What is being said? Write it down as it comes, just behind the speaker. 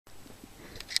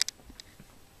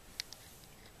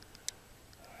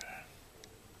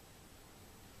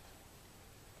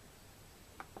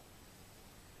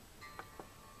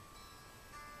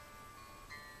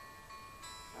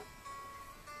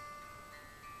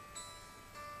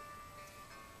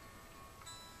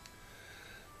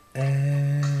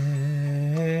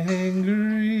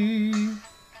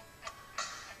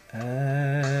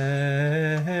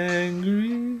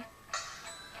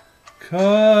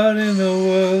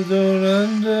still don't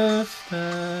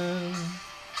understand.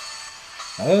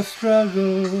 A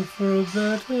struggle for a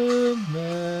better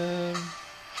man.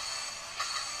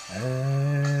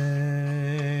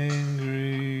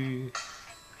 Angry,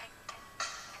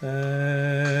 angry,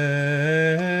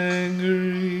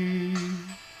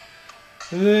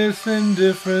 this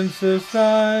indifferent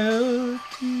society,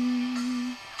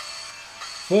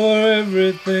 for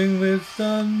everything that's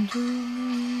done to me.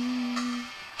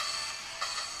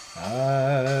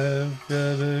 I've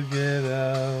gotta get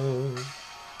out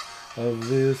of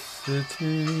this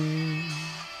city.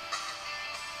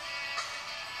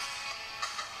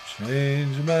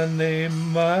 Change my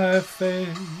name, my face,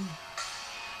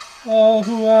 all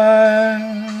who I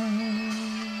am.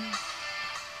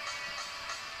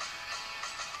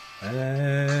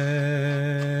 Angry,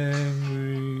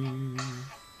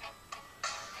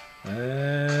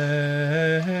 angry,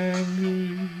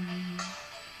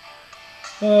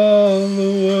 all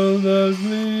the world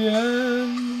ugly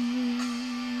and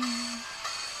mean,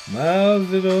 mouths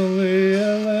that only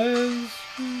yell and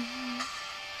scream.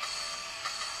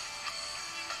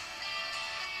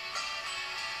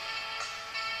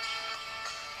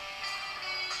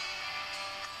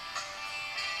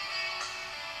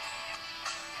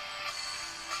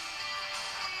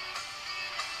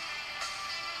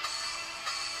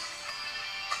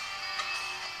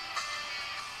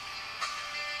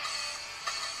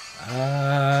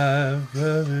 I've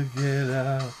gotta get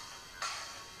out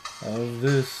of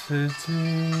this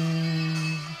city.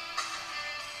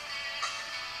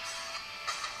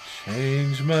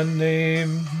 Change my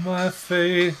name, my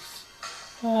face,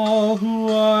 all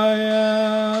who I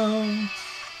am.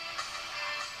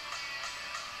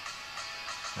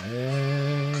 Angry,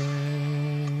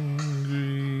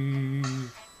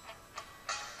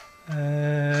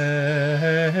 angry,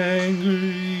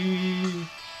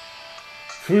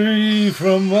 free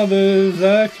from others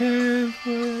I can't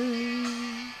wait.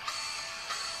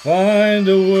 Find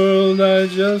a world I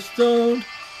just don't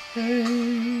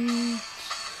hate.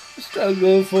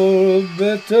 Struggle for a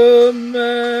better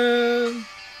man.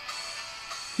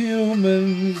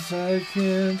 Humans I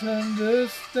can't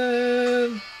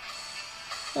understand.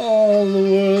 All the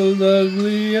world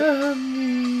ugly and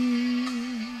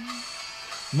mean.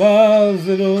 Mouths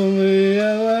that only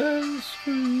yell and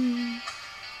scream.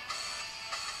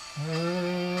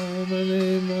 My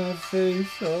name, my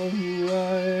face, all who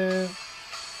I am.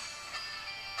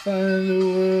 Find a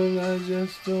world I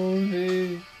just don't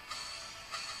hate.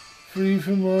 Free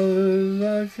from others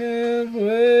I can't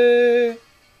wait.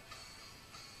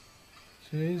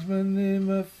 Change my name,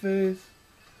 my face,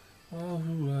 all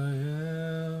who I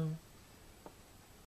am.